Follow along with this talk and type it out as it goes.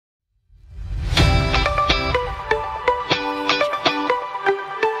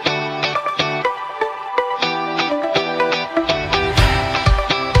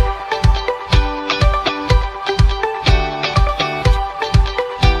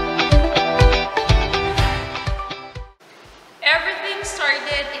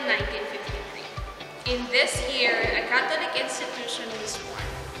this year, a Catholic institution was born.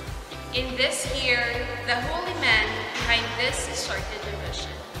 In this year, the holy man behind this started the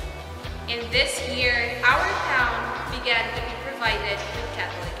mission. In this year, our town began to be provided with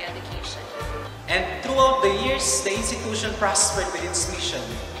Catholic education. And throughout the years, the institution prospered with its mission.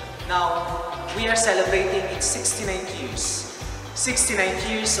 Now, we are celebrating its 69th years. 69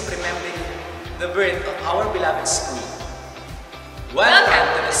 years of remembering the birth of our beloved school. Welcome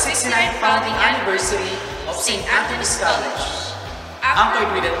to the 69th founding anniversary of St. Anthony's College.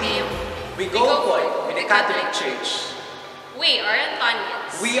 Anchored with the theme, we go forth with the Catholic Church. We are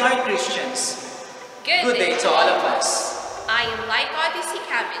Antonians. We are Christians. Good day to all of us. I am Light Odyssey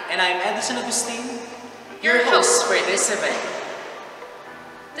Cabin. And I am Edison Agustin, your host for this event.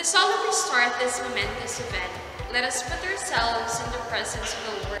 To solemnly start this momentous event, let us put ourselves in the presence of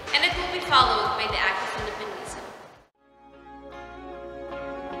the Lord, and it will be followed by the act of Philippinism.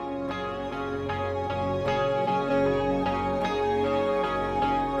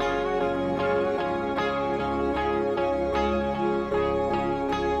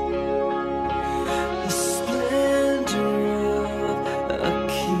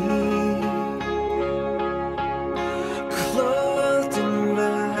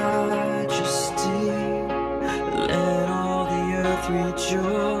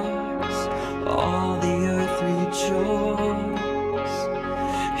 Rejoice, all the earth rejoice.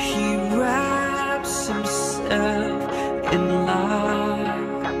 He wraps himself in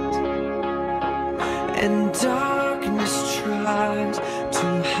light, and darkness tries to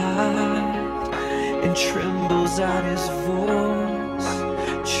hide, and trembles at his voice,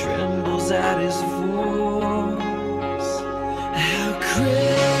 trembles at his voice. How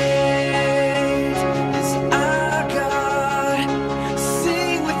great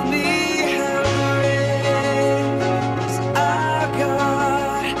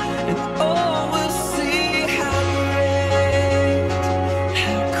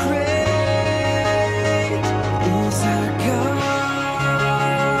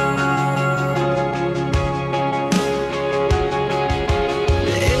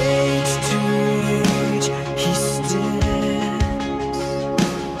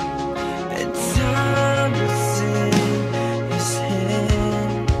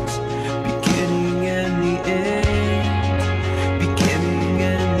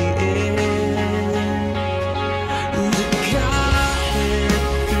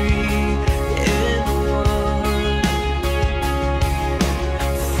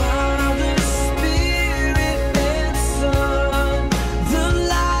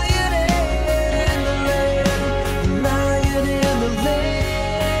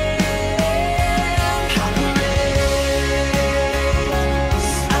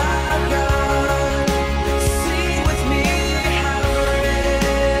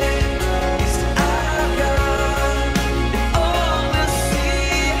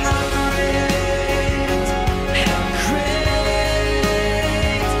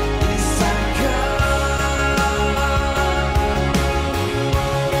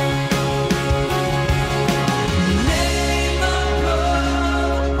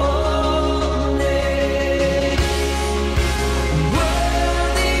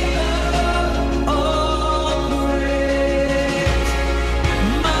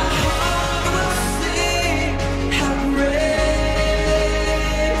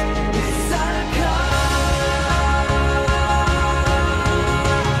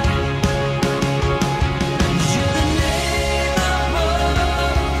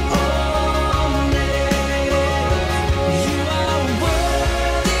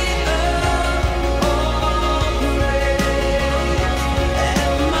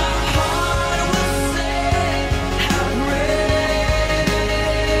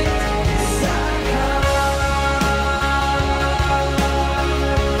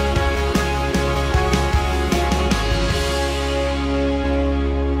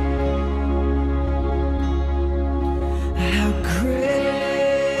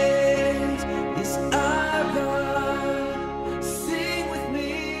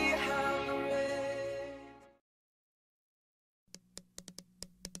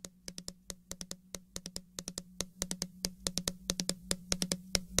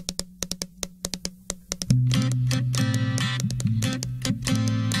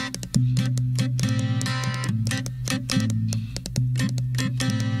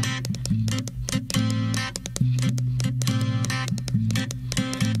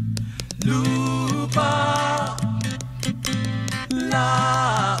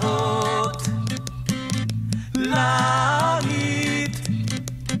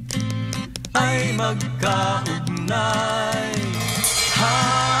magkaugnay.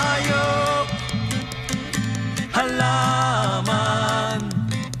 Hayop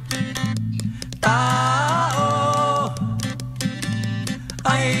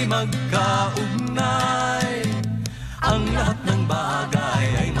ay magkaugnay. Ang lahat ng bagay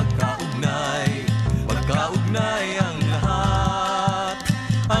ay magkaugnay. Magkaugnay ang lahat.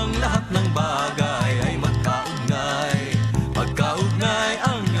 Ang lahat ng bagay ay magkaugnay. Magkaugnay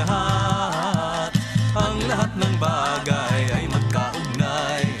ang lahat. Ang lahat ng bagay ay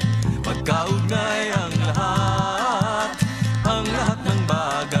magkaugnay. Magkaugnay ang lahat. Ang lahat ng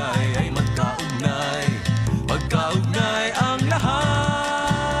bagay ay magkaugnay. Magkaugnay ang lahat.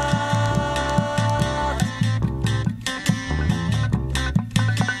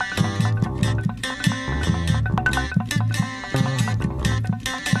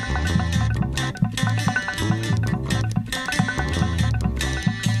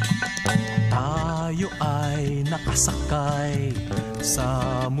 Tayo ay nakasakay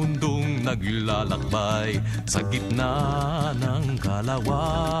sa mundong naglalakbay sa gitna ng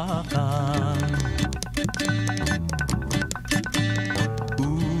kalawakan.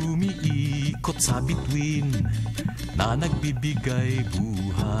 Umiikot sa bituin na nagbibigay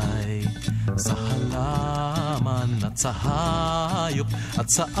buhay sa halaman at sa hayop at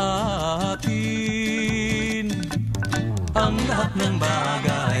sa atin. Ang lahat ng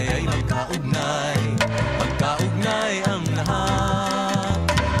bagay ay magkaugnay. Magkaugnay ang lahat.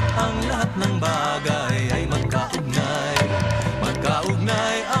 Ang lahat ng bagay ay magkaugnay.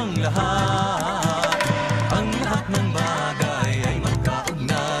 Magkaugnay ang lahat. Ang lahat ng bagay ay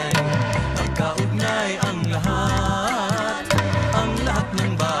magkaugnay. Magkaugnay ang lahat. Ang lahat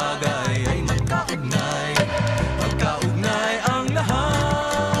ng bagay ay magkaugnay. Magkaugnay ang lahat.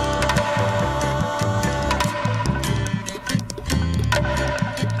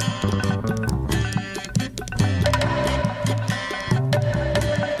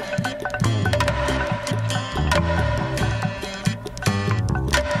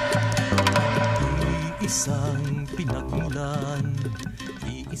 Iisang pinagmulan,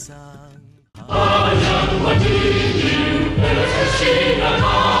 iisang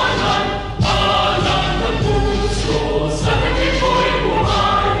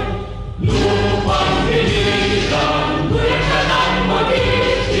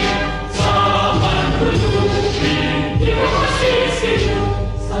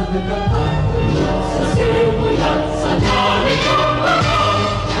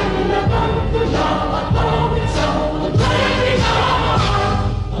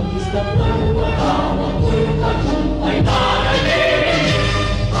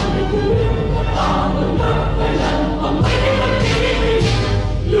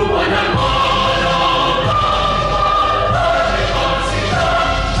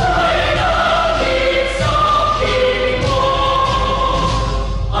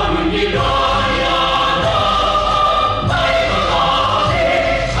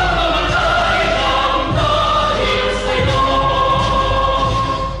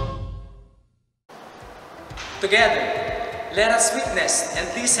Together, let us witness and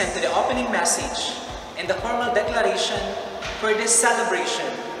listen to the opening message and the formal declaration for this celebration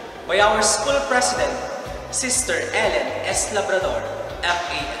by our school president, Sister Ellen S. Labrador,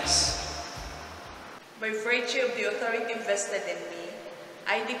 FAS. By virtue of the authority vested in me,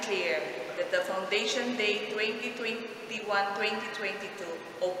 I declare that the Foundation Day 2021-2022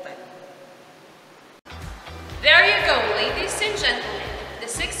 open. There you go, ladies and gentlemen. The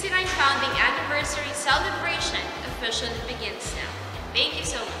 69th founding anniversary celebration officially begins now. Thank you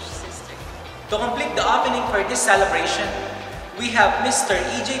so much, sister. To complete the opening for this celebration, we have Mr.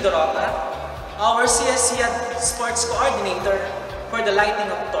 E.J. Dorota, our CSC Sports Coordinator, for the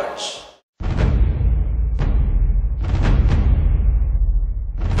lighting of torch.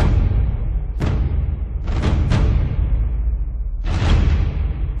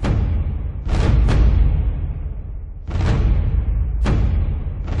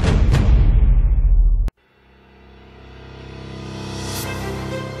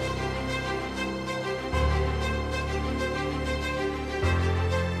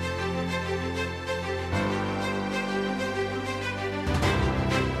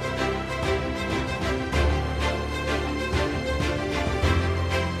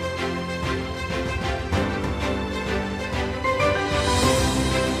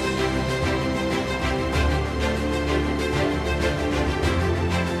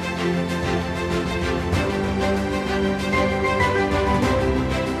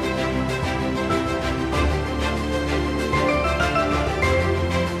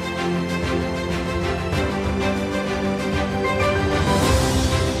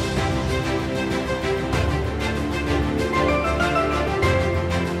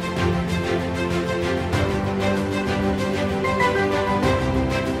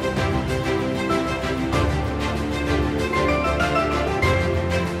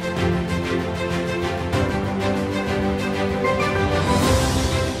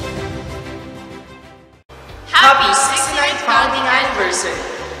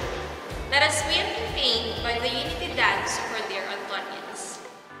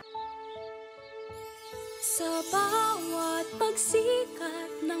 Sa bawat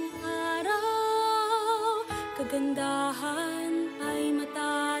pagsikat ng araw, kagandahan ay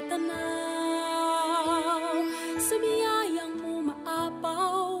matatanaw. Sa biyayang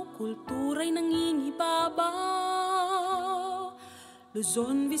umaapaw, kultura'y nangingibabaw.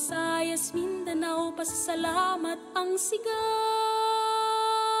 Luzon, Visayas, Mindanao, pasasalamat ang sigaw.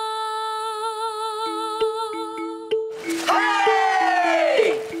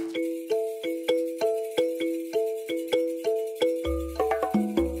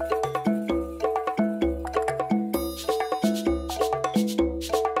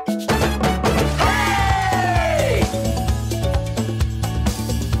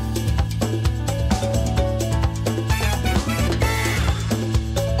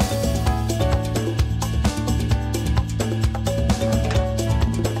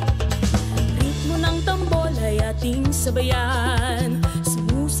 Sabayan, sa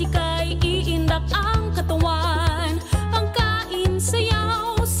musika'y iindak ang katawan. Pangkain,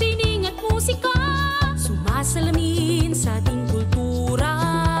 sayaw, sining at musika, sumasalamin sa ating kultura.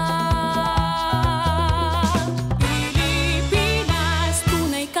 Pilipinas,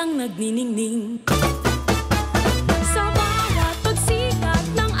 tunay kang nagniningning. Sa bawat pagsikat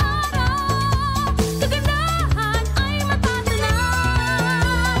ng araw, kagandahan ay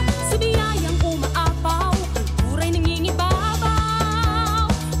matatanaw. Sa biyayang umaapaw, kultura'y nangingibabaw.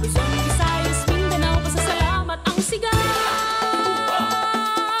 Luzon, Visayas, Mindanao, pasasalamat ang sigaw.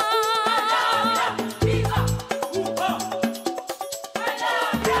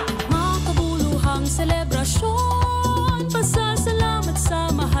 Makabuluhang selebrasyon, pasasalamat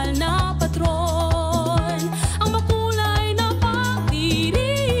sa mahal na patron. Ang makulay na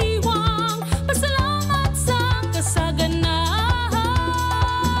pagdiriwang, pasalamat sa kasaganahan.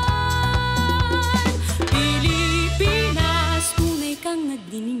 Pilipinas, tunay kang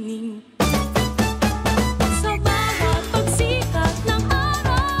nagniningning. Sa bawat pagsikat ng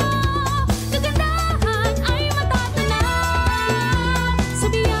araw, kagandahan ay matatanaw. Sa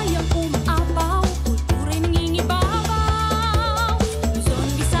biyayang umaapaw, kultura'y nangingibabaw. Luzon,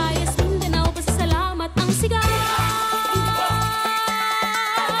 Visayas, Mindanao, pasasalamat ang sigaw.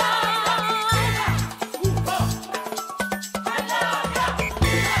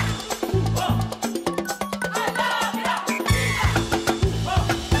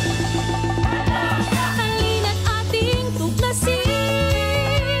 Halina't ating tuklasin,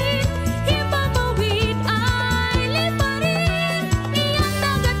 hipagawid ay liparin, iyang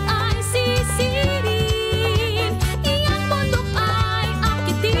dagat ay sisirin, iyang bundok ay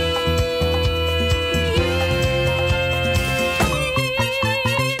akitin.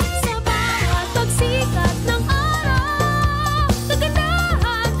 Sa bawat pagsikat ng araw,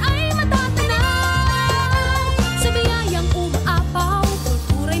 kagandahan ay matatanaw. Sa biyayang umaapaw,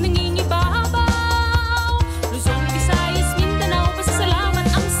 kultura'y nangingibabaw. Luzon, Visayas, Mindanao, pasasalamat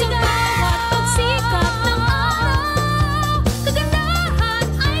ang sigaw. At pagsikat ng araw, kagandahan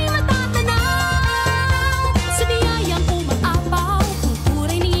ay matatanaw. Sa biyayang umaapaw,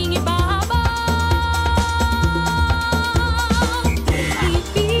 kultura'y nangingibabaw.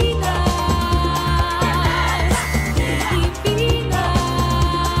 Pilipinas, Pilipinas,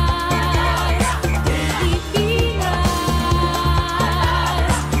 Pilipinas,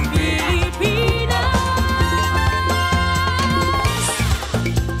 Pilipinas.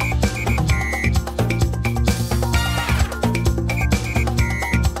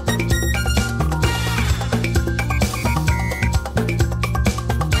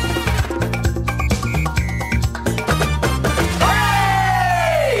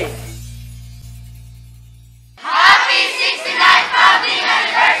 Happy 69th founding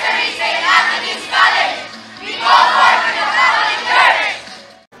anniversary, St. Anthony's College! We call forth the Catholic Church!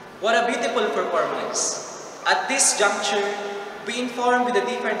 What a beautiful performance. At this juncture, be informed with the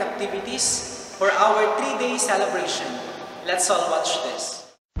different activities for our 3-day celebration. Let's all watch this.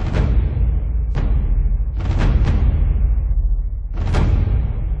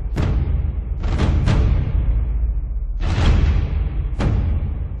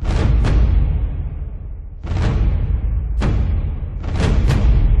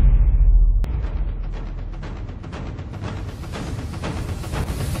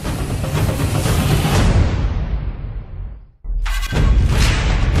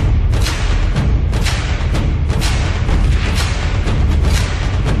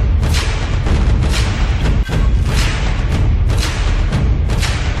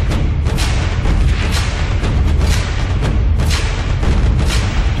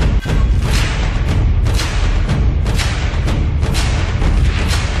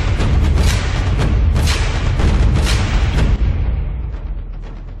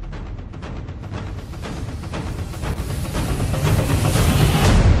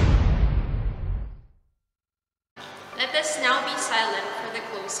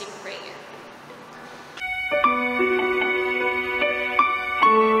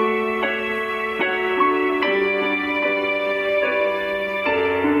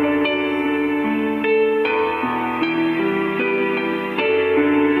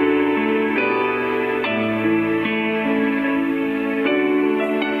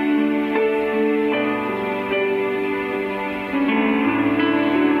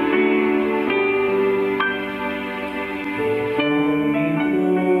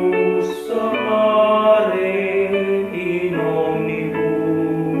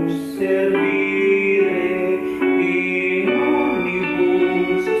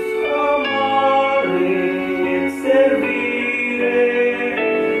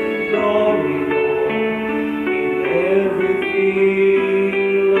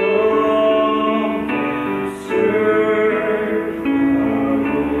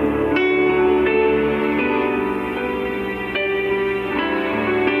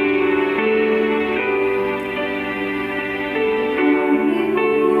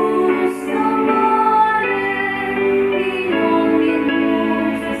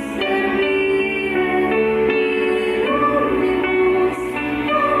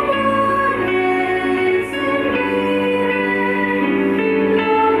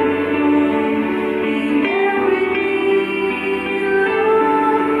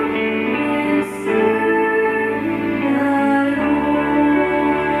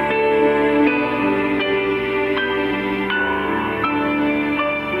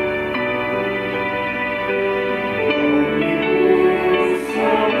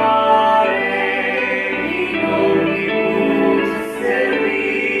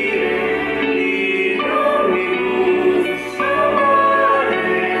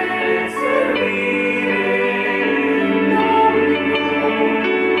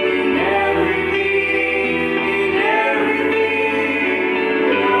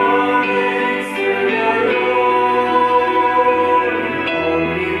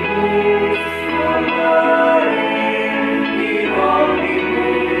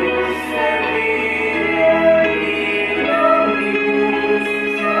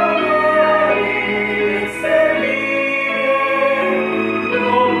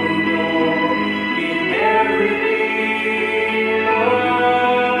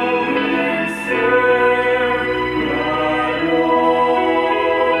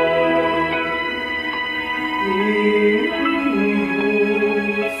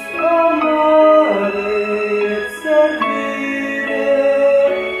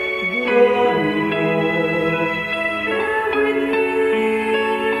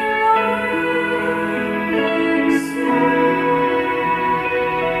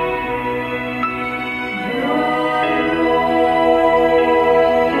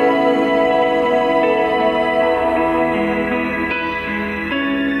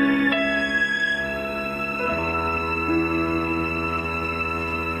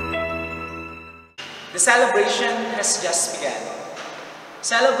 The celebration has just begun.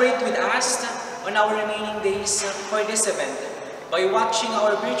 Celebrate with us on our remaining days for this event by watching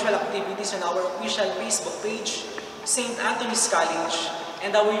our virtual activities on our official Facebook page, St. Anthony's College,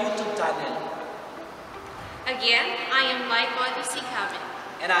 and our YouTube channel. Again, I am Laiko Odyssey Cabin.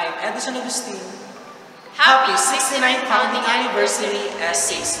 And I am Edison Agustin. Happy Happy 69th 69th founding anniversary,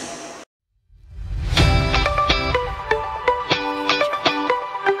 SAC.